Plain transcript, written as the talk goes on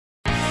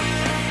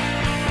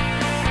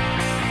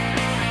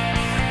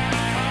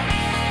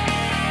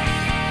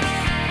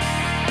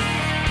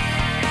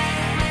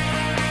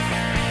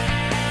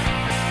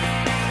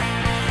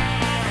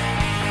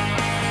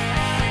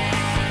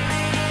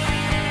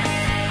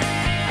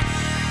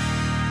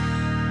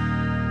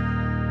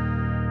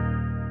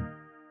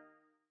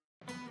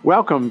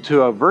Welcome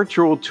to a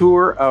virtual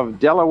tour of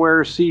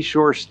Delaware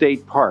Seashore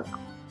State Park.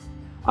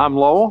 I'm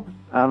Lowell,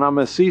 and I'm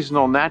a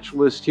seasonal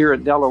naturalist here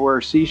at Delaware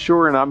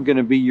Seashore, and I'm going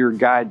to be your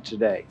guide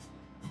today.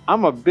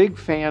 I'm a big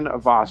fan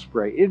of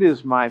osprey. It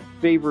is my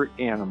favorite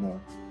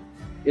animal.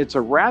 It's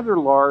a rather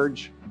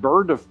large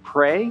bird of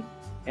prey,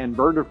 and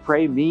bird of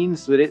prey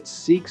means that it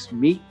seeks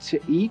meat to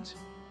eat,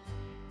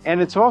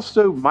 and it's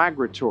also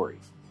migratory.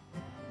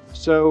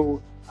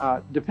 So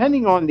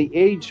depending on the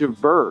age of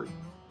bird,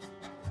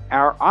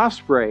 our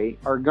osprey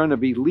are going to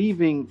be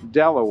leaving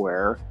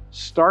Delaware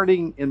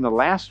starting in the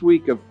last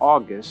week of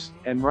August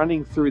and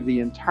running through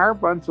the entire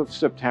month of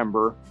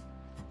September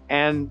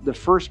and the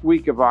first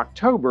week of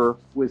October,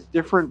 with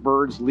different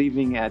birds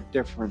leaving at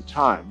different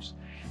times.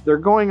 They're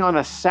going on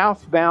a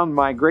southbound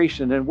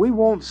migration, and we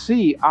won't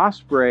see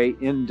osprey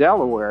in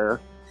Delaware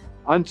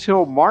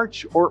until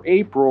March or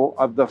April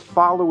of the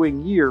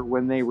following year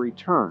when they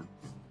return.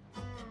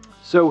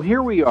 So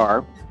here we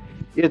are,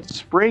 it's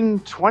spring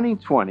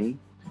 2020,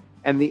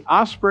 and the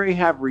osprey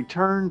have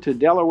returned to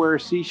Delaware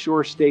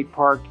Seashore State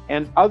Park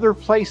and other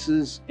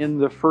places in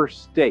the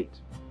first state.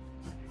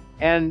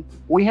 And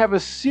we have a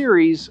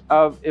series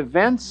of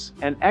events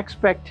and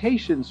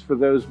expectations for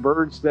those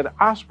birds that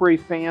osprey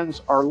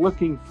fans are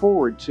looking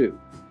forward to.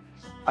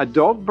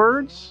 Adult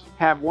birds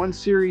have one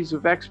series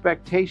of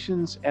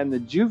expectations, and the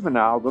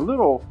juvenile, the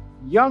little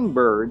young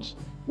birds,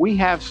 we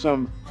have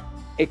some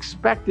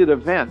expected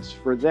events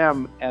for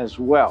them as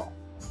well.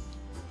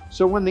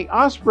 So when the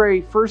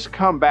osprey first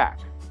come back,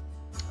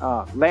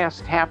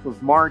 last half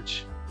of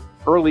March,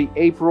 early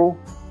April,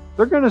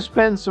 they're going to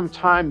spend some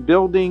time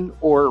building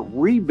or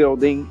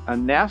rebuilding a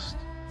nest.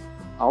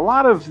 A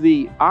lot of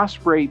the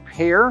osprey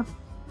pair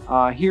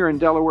here in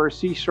Delaware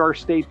Seashore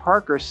State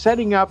Park are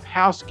setting up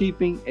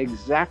housekeeping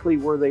exactly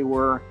where they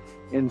were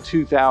in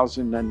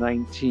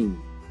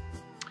 2019.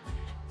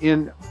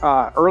 In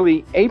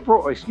late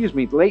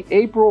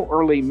April,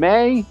 early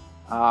May,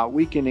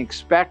 we can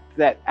expect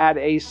that at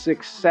a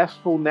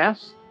successful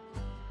nest,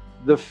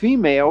 the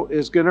female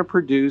is going to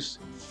produce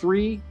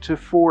 3 to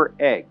 4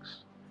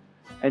 eggs.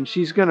 And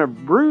she's going to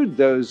brood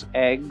those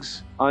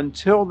eggs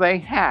until they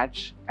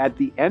hatch at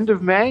the end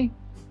of May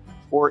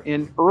or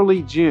in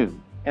early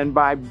June. And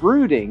by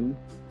brooding,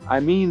 I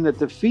mean that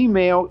the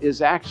female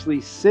is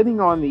actually sitting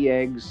on the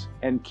eggs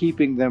and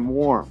keeping them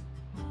warm.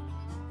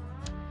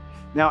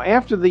 Now,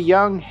 after the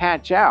young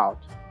hatch out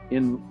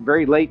in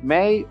very late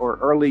May or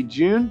early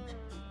June,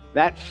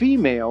 that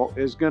female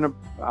is going to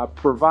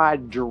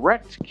provide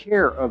direct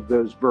care of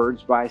those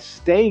birds by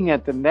staying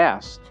at the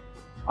nest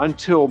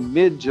until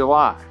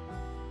mid-July.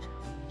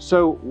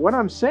 So what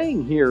I'm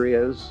saying here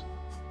is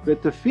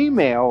that the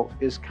female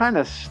is kind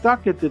of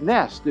stuck at the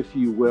nest, if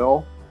you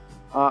will,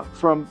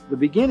 from the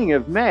beginning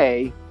of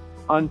May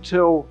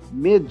until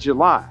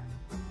mid-July.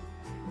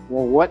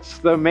 Well, what's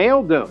the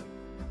male doing?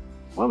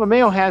 Well, the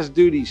male has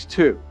duties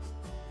too.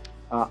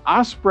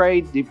 Osprey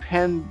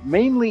depend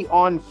mainly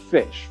on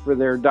fish for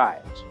their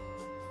diet.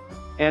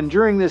 And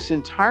during this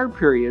entire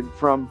period,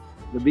 from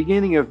the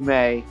beginning of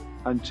May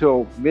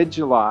until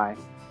mid-July,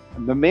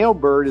 the male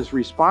bird is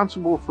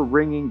responsible for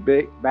bringing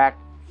back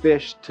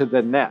fish to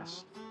the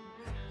nest.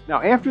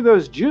 Now, after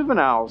those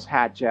juveniles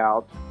hatch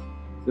out,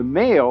 the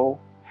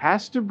male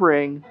has to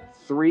bring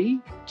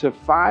 3 to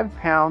 5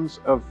 pounds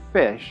of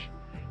fish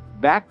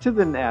back to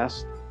the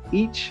nest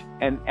each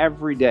and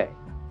every day.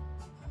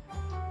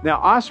 Now,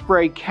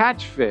 osprey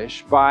catch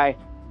fish by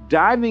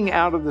diving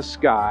out of the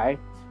sky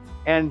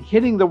and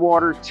hitting the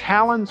water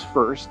talons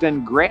first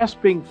and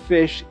grasping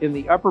fish in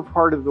the upper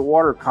part of the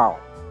water column.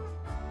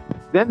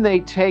 Then they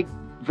take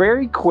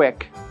very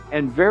quick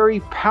and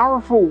very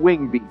powerful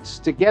wing beats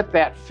to get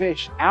that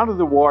fish out of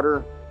the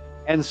water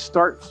and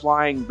start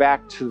flying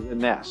back to the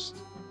nest.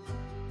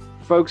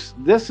 Folks,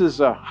 this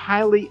is a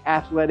highly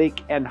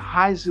athletic and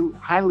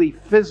highly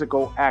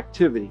physical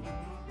activity.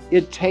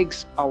 It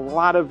takes a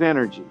lot of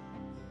energy.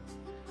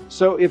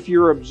 So if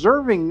you're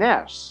observing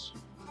nests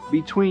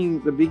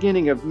between the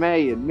beginning of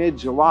May and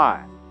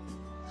mid-July,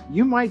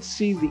 you might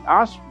see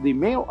the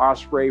male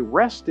osprey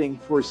resting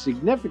for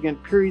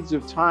significant periods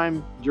of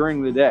time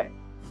during the day.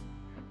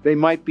 They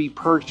might be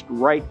perched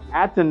right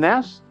at the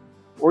nest,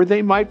 or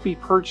they might be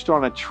perched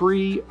on a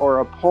tree or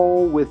a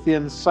pole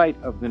within sight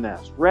of the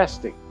nest,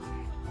 resting,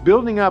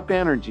 building up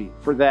energy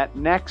for that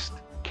next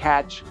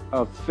catch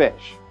of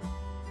fish.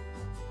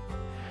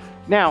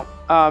 Now,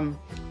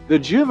 the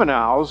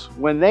juveniles,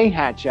 when they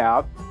hatch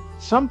out,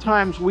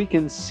 sometimes we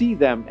can see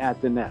them at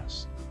the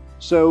nest.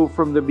 So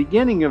from the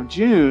beginning of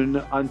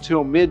June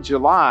until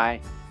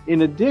mid-July,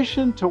 in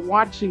addition to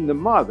watching the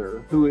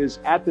mother, who is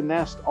at the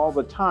nest all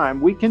the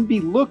time, we can be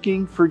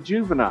looking for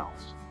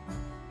juveniles.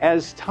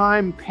 As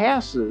time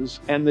passes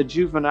and the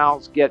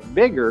juveniles get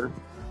bigger,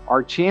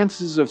 our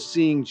chances of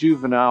seeing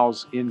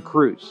juveniles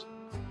increase.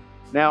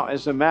 Now,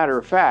 as a matter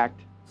of fact,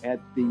 at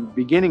the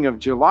beginning of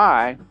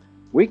July,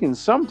 we can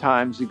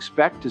sometimes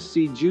expect to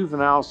see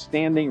juveniles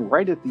standing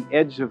right at the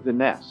edge of the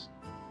nest,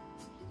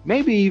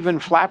 maybe even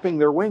flapping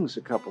their wings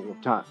a couple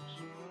of times.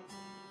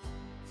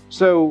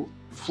 So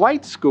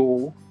flight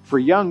school for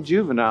young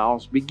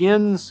juveniles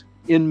begins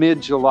in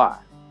mid-July.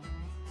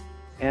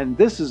 And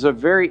this is a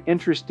very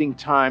interesting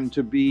time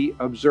to be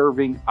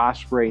observing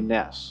osprey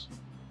nests.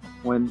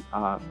 When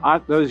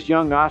those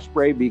young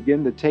osprey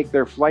begin to take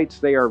their flights,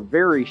 they are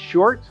very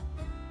short,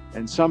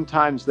 and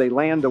sometimes they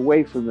land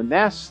away from the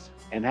nest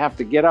and have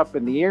to get up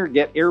in the air,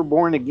 get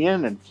airborne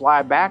again, and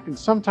fly back, and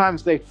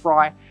sometimes they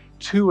fly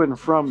to and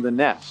from the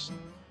nest.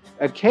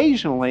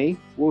 Occasionally,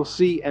 we'll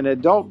see an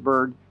adult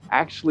bird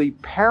actually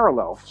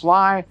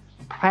fly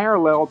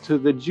parallel to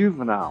the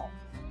juvenile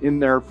in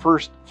their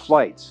first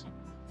flights.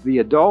 The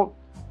adult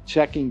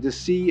checking to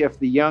see if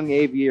the young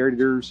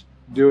aviator's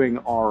doing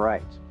all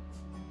right.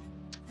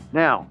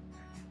 Now,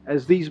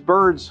 as these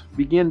birds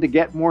begin to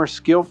get more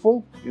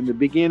skillful in the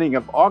beginning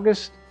of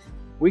August,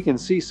 we can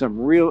see some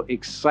real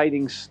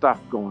exciting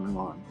stuff going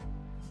on.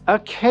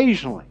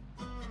 Occasionally,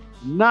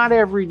 not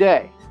every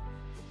day,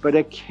 but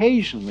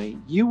occasionally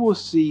you will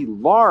see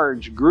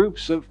large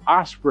groups of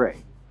osprey,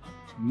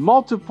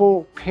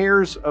 multiple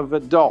pairs of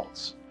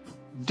adults,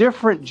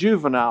 different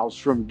juveniles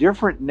from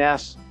different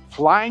nests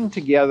flying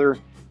together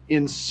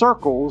in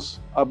circles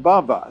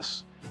above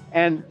us,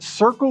 and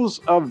circles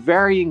of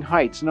varying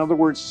heights. In other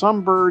words,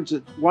 some birds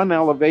at one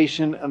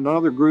elevation,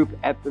 another group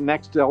at the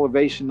next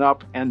elevation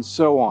up, and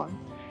so on.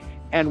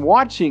 And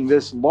watching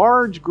this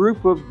large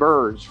group of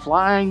birds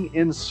flying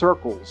in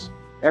circles,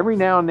 every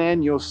now and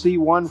then you'll see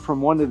one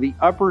from one of the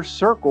upper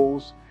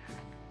circles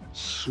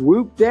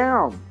swoop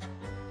down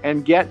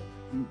and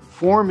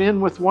form in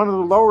with one of the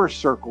lower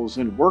circles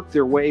and work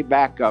their way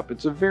back up.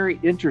 It's a very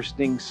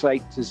interesting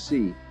sight to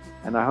see,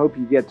 and I hope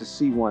you get to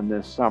see one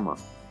this summer.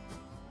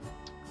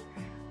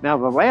 Now,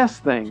 the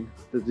last thing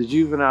that the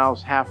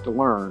juveniles have to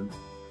learn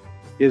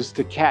is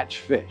to catch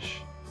fish.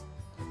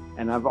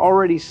 And I've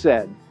already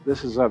said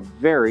this is a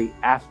very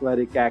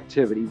athletic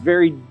activity,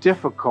 very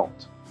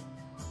difficult.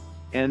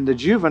 And the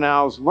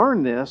juveniles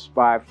learn this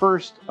by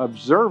first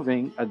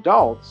observing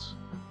adults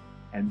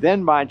and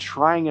then by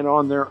trying it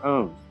on their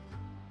own.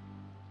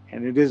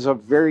 And it is a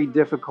very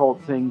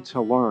difficult thing to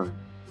learn.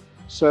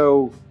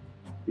 So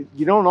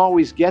you don't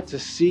always get to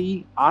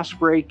see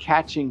osprey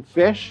catching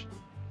fish,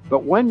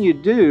 but when you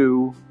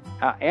do,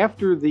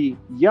 after the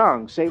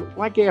young, say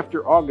like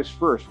after August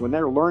 1st, when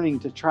they're learning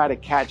to try to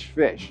catch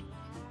fish,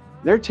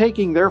 they're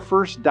taking their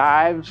first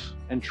dives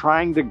and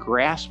trying to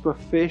grasp a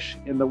fish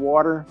in the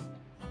water.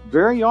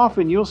 Very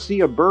often you'll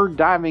see a bird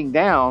diving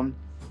down,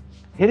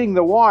 hitting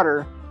the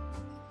water,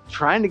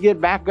 trying to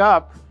get back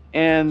up,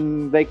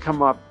 and they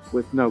come up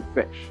with no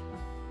fish.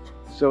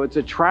 So it's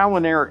a trial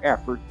and error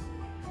effort,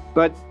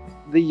 but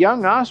the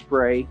young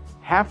osprey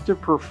have to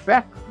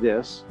perfect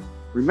this.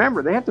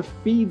 Remember, they have to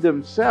feed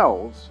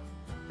themselves.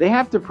 They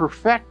have to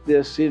perfect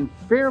this in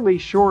fairly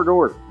short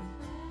order,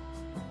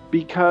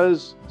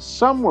 because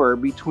somewhere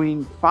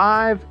between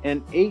 5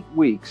 and 8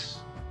 weeks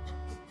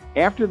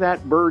after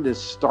that bird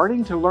is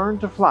starting to learn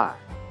to fly,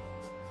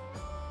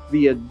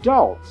 the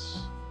adults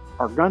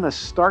are going to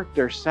start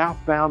their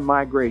southbound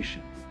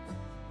migration.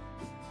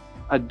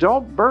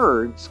 Adult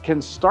birds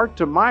can start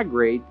to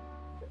migrate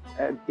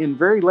in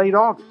very late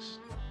August,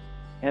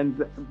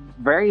 and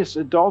various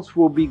adults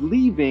will be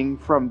leaving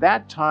from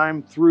that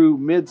time through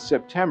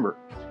mid-September.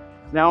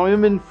 Now,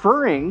 I'm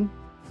inferring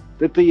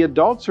that the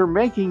adults are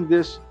making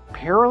this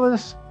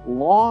perilous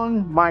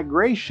long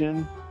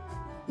migration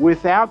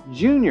without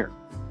junior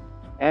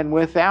and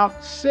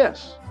without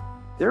sis.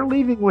 They're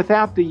leaving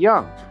without the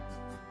young.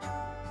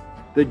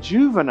 The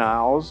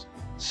juveniles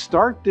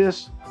start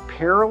this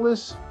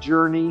perilous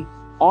journey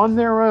on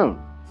their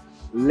own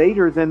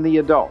later than the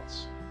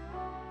adults.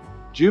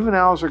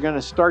 Juveniles are going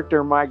to start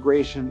their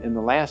migration in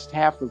the last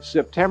half of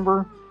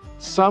September,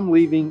 some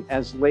leaving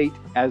as late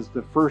as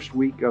the first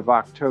week of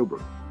October.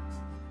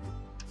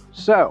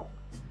 So,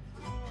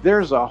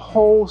 there's a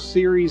whole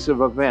series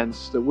of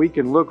events that we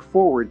can look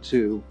forward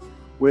to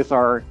with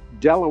our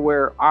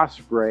Delaware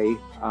osprey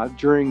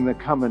during the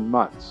coming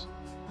months.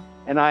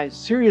 And I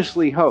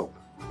seriously hope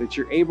that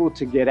you're able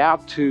to get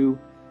out to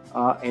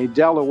a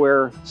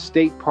Delaware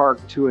state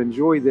park to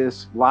enjoy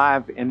this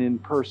live and in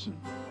person.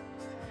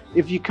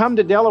 If you come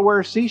to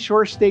Delaware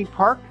Seashore State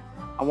Park,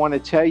 I want to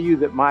tell you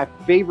that my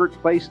favorite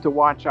place to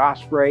watch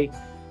osprey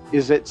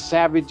is at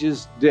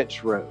Savage's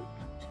Ditch Road.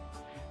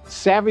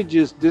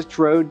 Savage's Ditch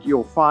Road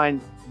you'll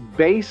find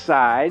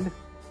Bayside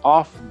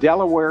off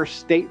Delaware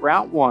State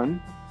Route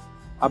 1,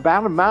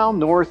 about a mile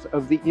north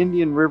of the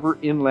Indian River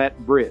Inlet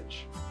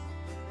Bridge.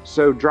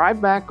 So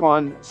drive back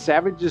on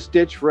Savage's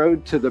Ditch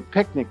Road to the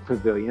picnic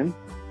pavilion,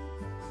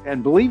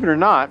 and believe it or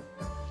not,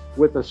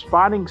 with a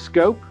spotting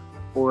scope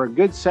or a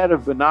good set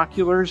of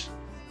binoculars,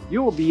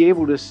 you will be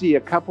able to see a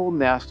couple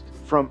nests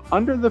from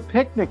under the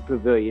picnic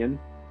pavilion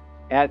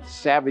at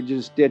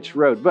Savage's Ditch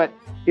Road. But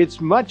it's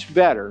much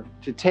better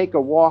to take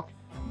a walk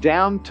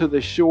down to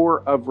the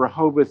shore of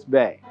Rehoboth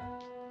Bay.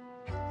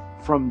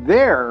 From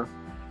there,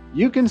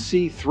 you can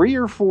see 3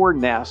 or 4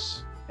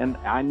 nests, and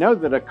I know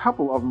that a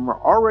couple of them are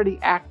already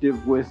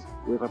active with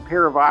a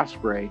pair of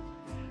osprey,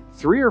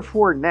 3 or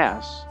 4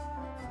 nests,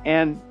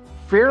 and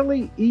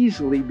fairly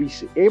easily be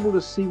able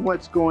to see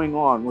what's going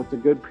on with a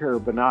good pair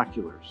of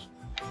binoculars.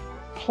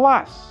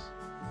 Plus,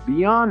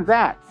 beyond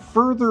that,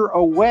 further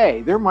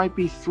away, there might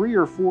be 3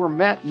 or 4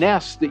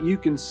 nests that you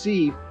can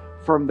see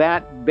from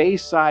that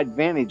bayside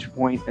vantage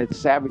point at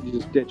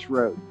Savage's Ditch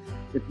Road.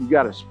 If you've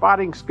got a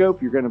spotting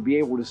scope, you're going to be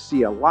able to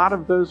see a lot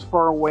of those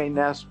faraway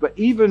nests, but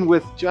even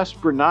with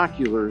just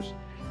binoculars,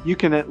 you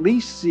can at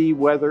least see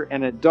whether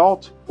an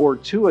adult or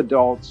 2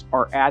 adults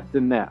are at the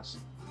nest.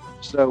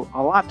 So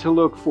a lot to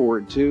look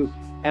forward to,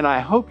 and I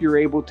hope you're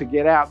able to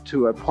get out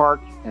to a park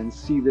and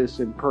see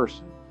this in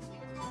person.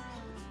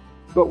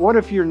 But what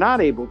if you're not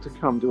able to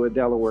come to a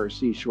Delaware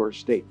Seashore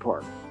State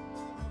Park?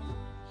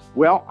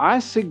 Well, I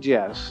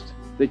suggest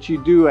that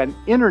you do an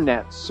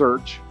internet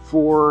search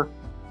for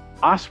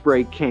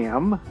Osprey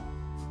Cam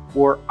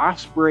or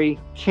Osprey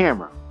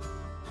Camera.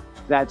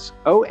 That's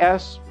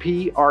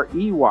OSPREY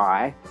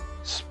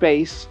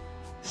space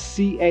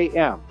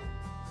CAM.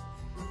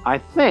 I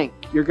think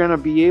you're going to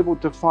be able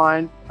to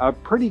find a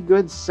pretty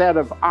good set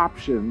of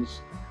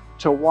options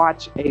to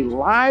watch a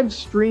live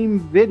stream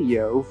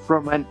video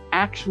from an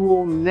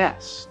actual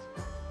nest.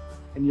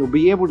 And you'll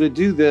be able to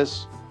do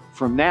this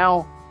from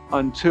now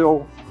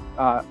until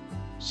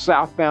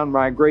southbound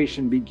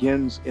migration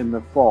begins in the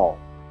fall.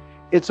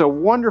 It's a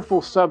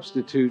wonderful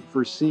substitute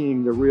for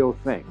seeing the real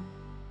thing.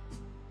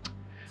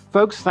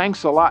 Folks,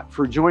 thanks a lot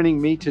for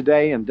joining me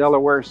today in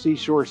Delaware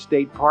Seashore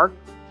State Park.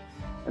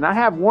 And I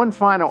have one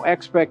final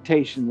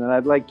expectation that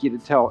I'd like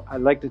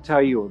to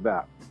tell you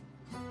about.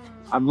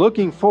 I'm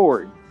looking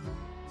forward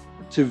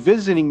to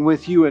visiting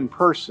with you in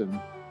person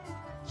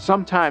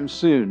sometime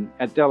soon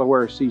at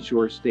Delaware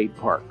Seashore State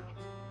Park.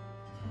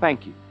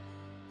 Thank you.